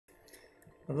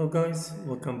Hello guys,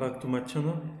 welcome back to my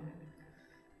channel.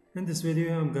 In this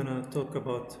video I'm gonna talk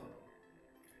about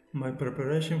my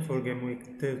preparation for game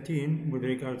week 13 with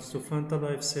regards to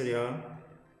FantaLiveSerieA.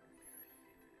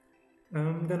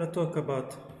 I'm gonna talk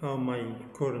about how my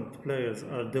current players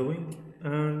are doing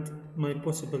and my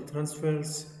possible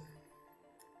transfers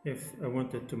if I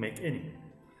wanted to make any.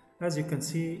 As you can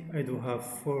see, I do have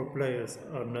 4 players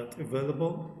are not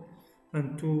available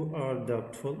and 2 are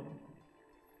doubtful.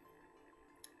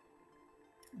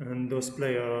 And those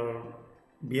players are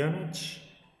Bianic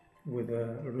with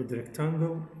a red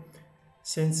rectangle,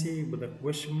 Sensi with a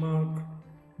question mark,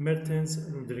 Mertens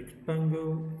red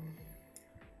rectangle,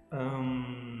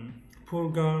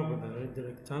 Pulgar with a red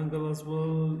rectangle as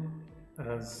well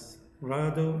as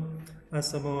Rado,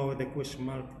 Asamoah with a question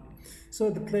mark. So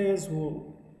the players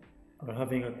who are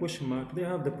having a question mark, they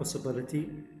have the possibility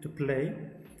to play,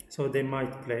 so they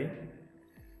might play.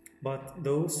 But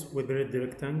those with red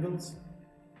rectangles,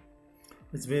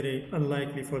 it's very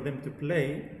unlikely for them to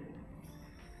play.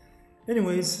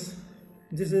 Anyways,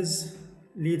 this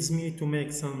leads me to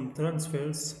make some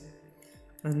transfers,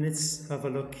 and let's have a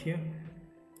look here.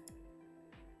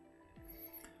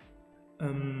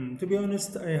 To be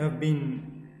honest, I have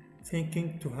been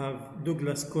thinking to have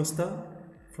Douglas Costa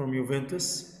from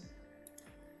Juventus.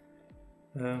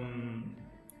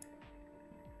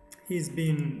 He's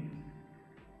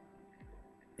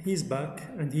back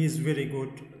and he's very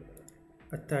good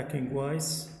attacking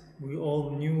wise. We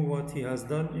all knew what he has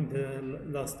done in the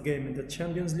last game in the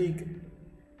Champions League.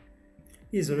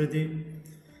 He's ready.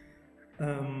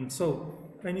 So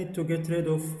I need to get rid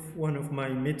of one of my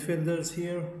midfielders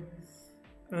here,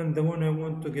 and the one I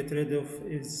want to get rid of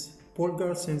is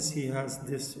Pulgar, since he has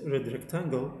this red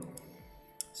rectangle.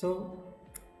 So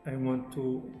I want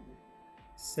to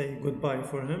say goodbye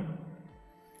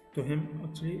to him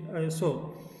actually.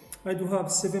 So I do have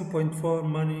 7.4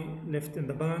 money left in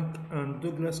the bank, and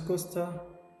Douglas Costa,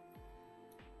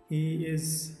 he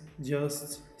is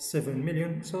just 7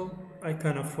 million, so I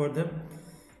can afford him.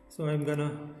 So I'm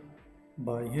gonna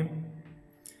buy him,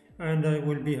 and I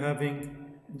will be having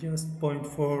just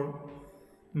 0.4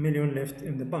 million left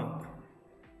in the bank.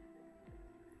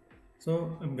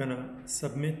 So I'm gonna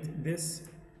submit this.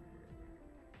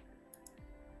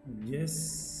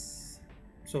 Yes.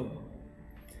 So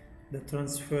the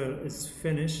transfer is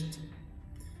finished.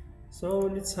 So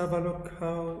let's have a look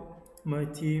how my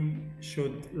team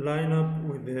should line up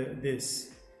with this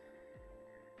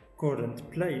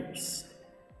current players.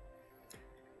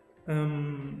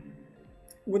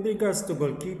 With regards to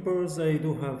goalkeepers, I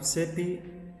do have Serie,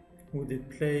 who did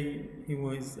play. He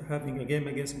was having a game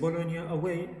against Bologna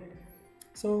away.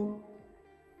 So,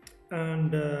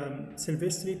 and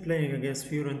Silvestri playing against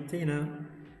Fiorentina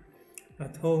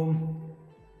at home.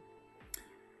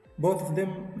 Both of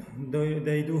them,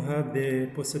 they do have the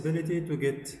possibility to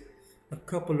get a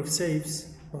couple of saves,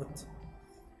 but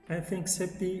I think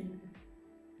Serie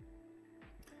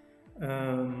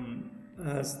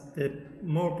has the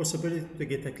more possibility to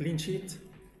get a clean sheet.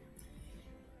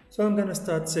 So I'm gonna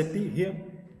start Serie here.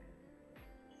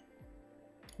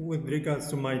 With regards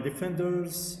to my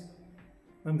defenders,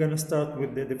 I'm gonna start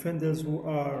with the defenders who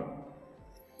are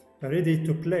ready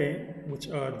to play, which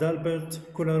are Dalbert,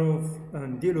 Kolarov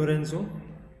and Di Lorenzo.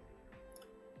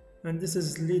 And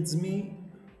this leads me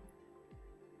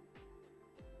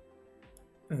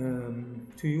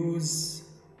to use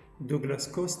Douglas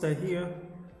Costa here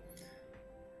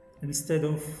instead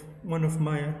of one of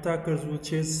my attackers,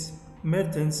 which is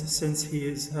Mertens, since he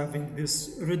is having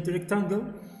this red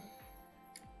rectangle.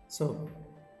 So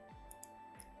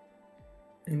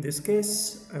in this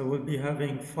case, I will be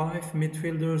having 5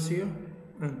 midfielders here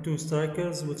and 2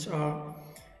 strikers, which are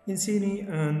Insigne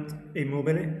and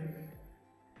Immobile.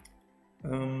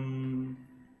 And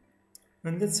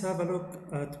let's have a look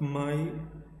at my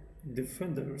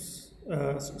defenders,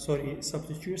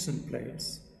 substitution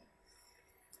players.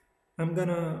 I'm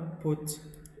gonna put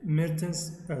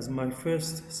Mertens as my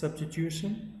first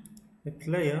substitution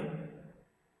player,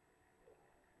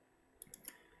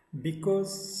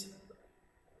 because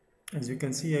as you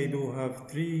can see, I do have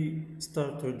 3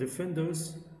 starter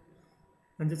defenders,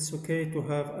 and it's okay to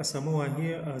have Asamoah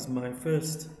here as my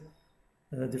first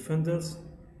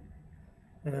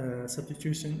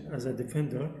substitution as a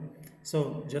defender.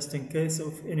 So just in case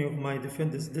of any of my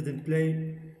defenders didn't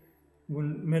play,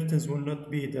 Mertens will not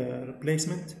be the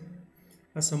replacement.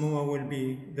 Asamoah will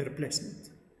be the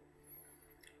replacement.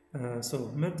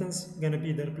 So Mertens gonna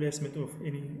be the replacement of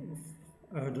any of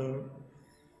other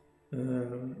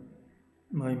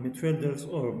my midfielders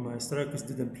or my strikers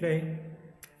didn't play,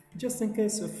 just in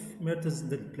case if Mertens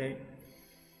didn't play.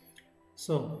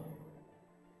 So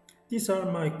these are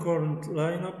my current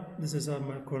lineup. This is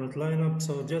my current lineup.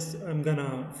 So just I'm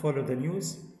gonna follow the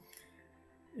news.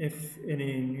 If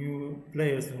any new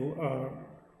players who are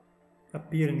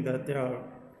appearing that they are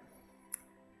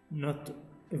not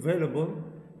available,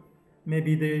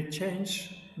 maybe they change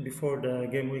before the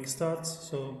game week starts.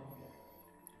 So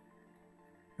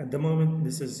at the moment,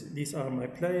 these are my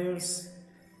players,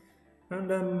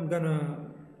 and I'm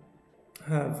gonna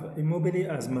have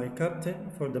Immobile as my captain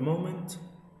for the moment.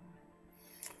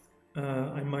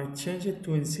 I might change it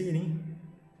to Insigne,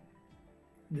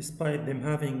 despite them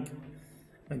having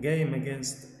a game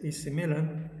against AC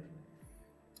Milan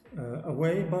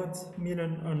away, but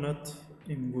Milan are not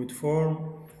in good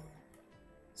form.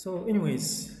 So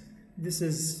anyways, this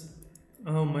is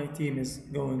how my team is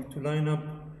going to line up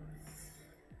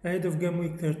ahead of game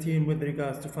week 13 with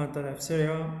regards to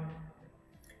FantaLiveSerieA.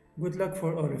 Good luck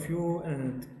for all of you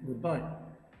and goodbye.